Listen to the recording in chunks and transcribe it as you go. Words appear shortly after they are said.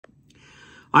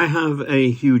I have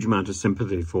a huge amount of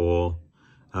sympathy for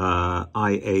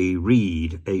IA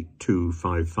Reed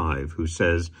 8255, who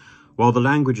says, while the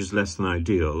language is less than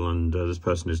ideal, and this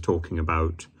person is talking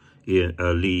about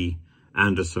Lee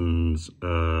Anderson's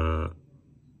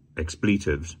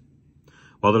expletives,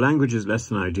 while the language is less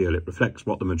than ideal, it reflects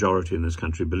what the majority in this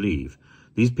country believe.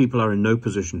 These people are in no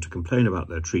position to complain about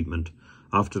their treatment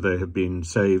after they have been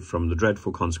saved from the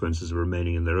dreadful consequences of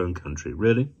remaining in their own country.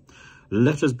 Really?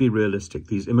 Let us be realistic.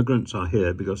 These immigrants are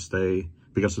here because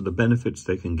of the benefits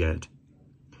they can get,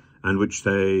 and which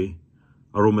they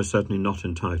are almost certainly not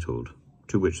entitled,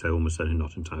 to which they're almost certainly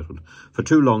not entitled. For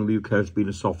too long, the UK has been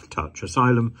a soft touch.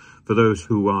 Asylum for those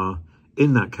who are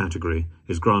in that category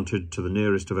is granted to the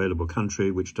nearest available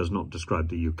country, which does not describe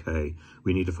the UK.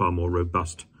 We need a far more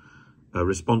robust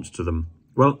response to them.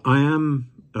 Well, I'm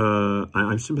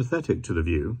sympathetic to the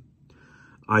view.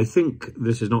 I think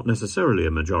this is not necessarily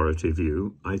a majority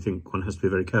view. I think one has to be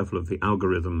very careful of the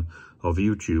algorithm of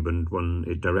YouTube, and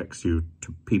it directs you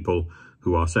to people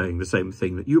who are saying the same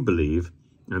thing that you believe,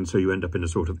 and so you end up in a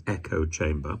sort of echo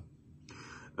chamber.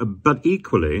 But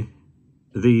equally,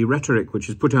 the rhetoric which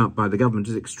is put out by the government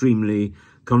is extremely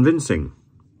convincing.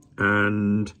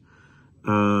 And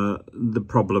the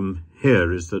problem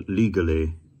here is that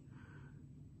legally,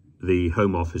 the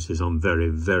Home Office is on very,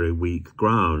 very weak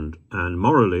ground, and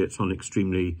morally it's on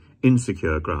extremely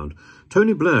insecure ground.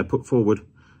 Tony Blair put forward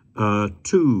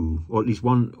two, or at least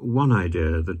one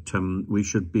idea, that we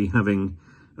should be having,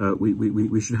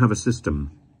 we should have a system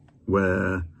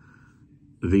where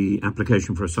the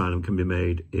application for asylum can be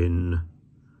made in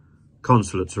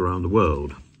consulates around the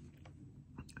world.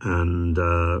 And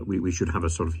we should have a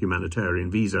sort of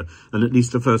humanitarian visa, and at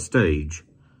least the first stage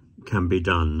can be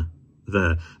done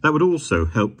there. That would also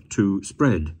help to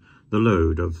spread the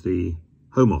load of the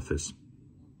Home Office,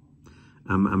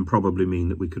 and probably mean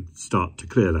that we could start to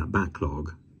clear that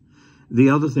backlog. The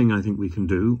other thing I think we can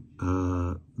do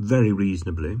very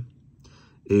reasonably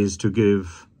is to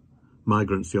give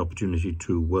migrants the opportunity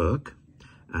to work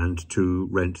and to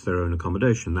rent their own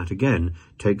accommodation. That again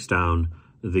takes down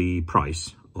the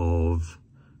price of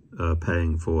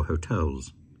paying for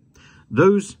hotels.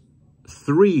 Those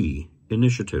three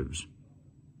initiatives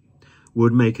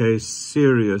would make a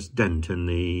serious dent in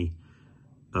the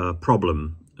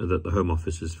problem that the Home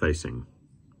Office is facing.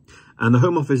 And the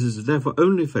Home Office is therefore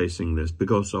only facing this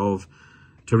because of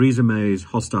Theresa May's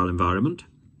hostile environment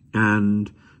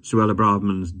and Suella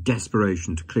Braverman's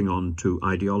desperation to cling on to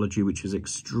ideology which is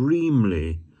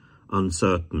extremely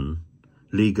uncertain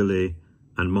legally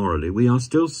and morally. We are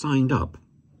still signed up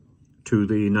to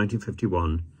the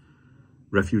 1951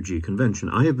 Refugee Convention.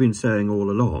 I have been saying all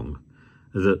along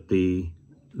that the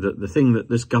thing that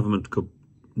this government could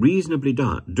reasonably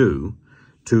do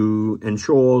to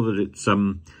ensure that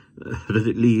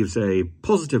it leaves a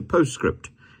positive postscript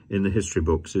in the history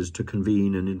books is to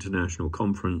convene an international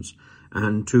conference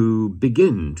and to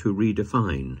begin to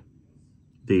redefine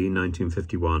the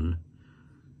 1951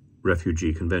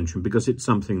 Refugee Convention, because it's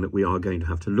something that we are going to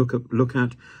have to look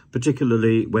at,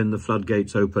 particularly when the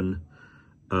floodgates open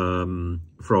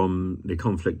from the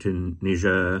conflict in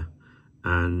Niger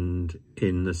and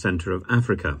in the centre of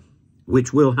Africa,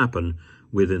 which will happen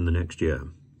within the next year.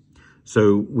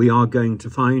 So we are going to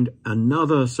find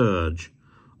another surge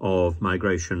of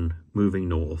migration moving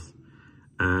north.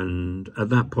 And at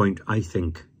that point, I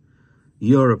think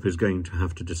Europe is going to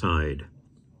have to decide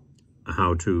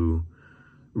how to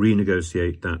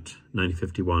renegotiate that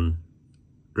 1951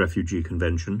 Refugee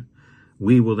Convention.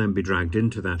 We will then be dragged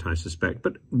into that, I suspect.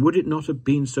 But would it not have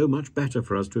been so much better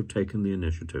for us to have taken the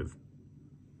initiative?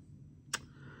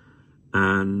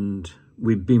 And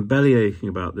we've been bellyaching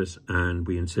about this, and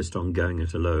we insist on going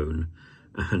it alone,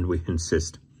 and we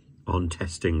insist on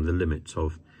testing the limits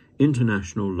of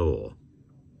international law.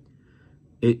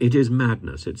 It is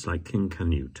madness. It's like King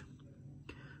Canute,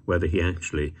 whether he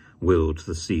actually willed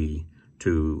the sea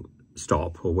to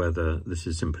stop or whether this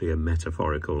is simply a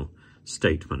metaphorical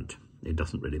statement. It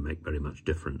doesn't really make very much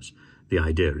difference. The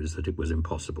idea is that it was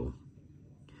impossible.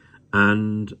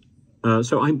 And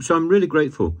so I'm really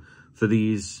grateful for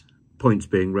these points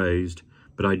being raised,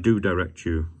 but I do direct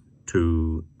you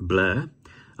to Blair.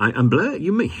 And Blair,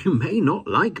 you may not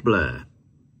like Blair,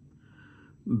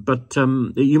 but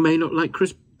you may not like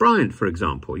Chris Bryant, for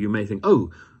example. You may think,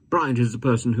 oh, Bryant is the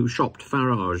person who shopped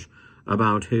Farage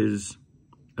about his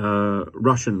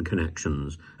Russian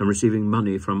connections and receiving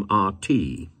money from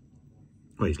RT.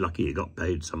 Well, he's lucky he got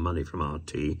paid some money from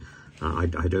RT. I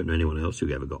don't know anyone else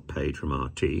who ever got paid from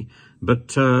RT.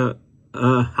 But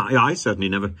I certainly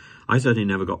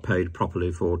never got paid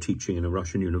properly for teaching in a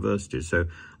Russian university. So,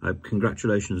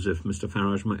 congratulations if Mr.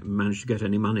 Farage managed to get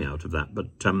any money out of that.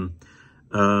 But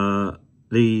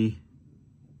the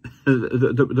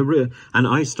real, and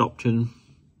I stopped in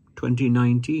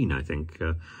 2019, I think,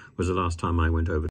 was the last time I went over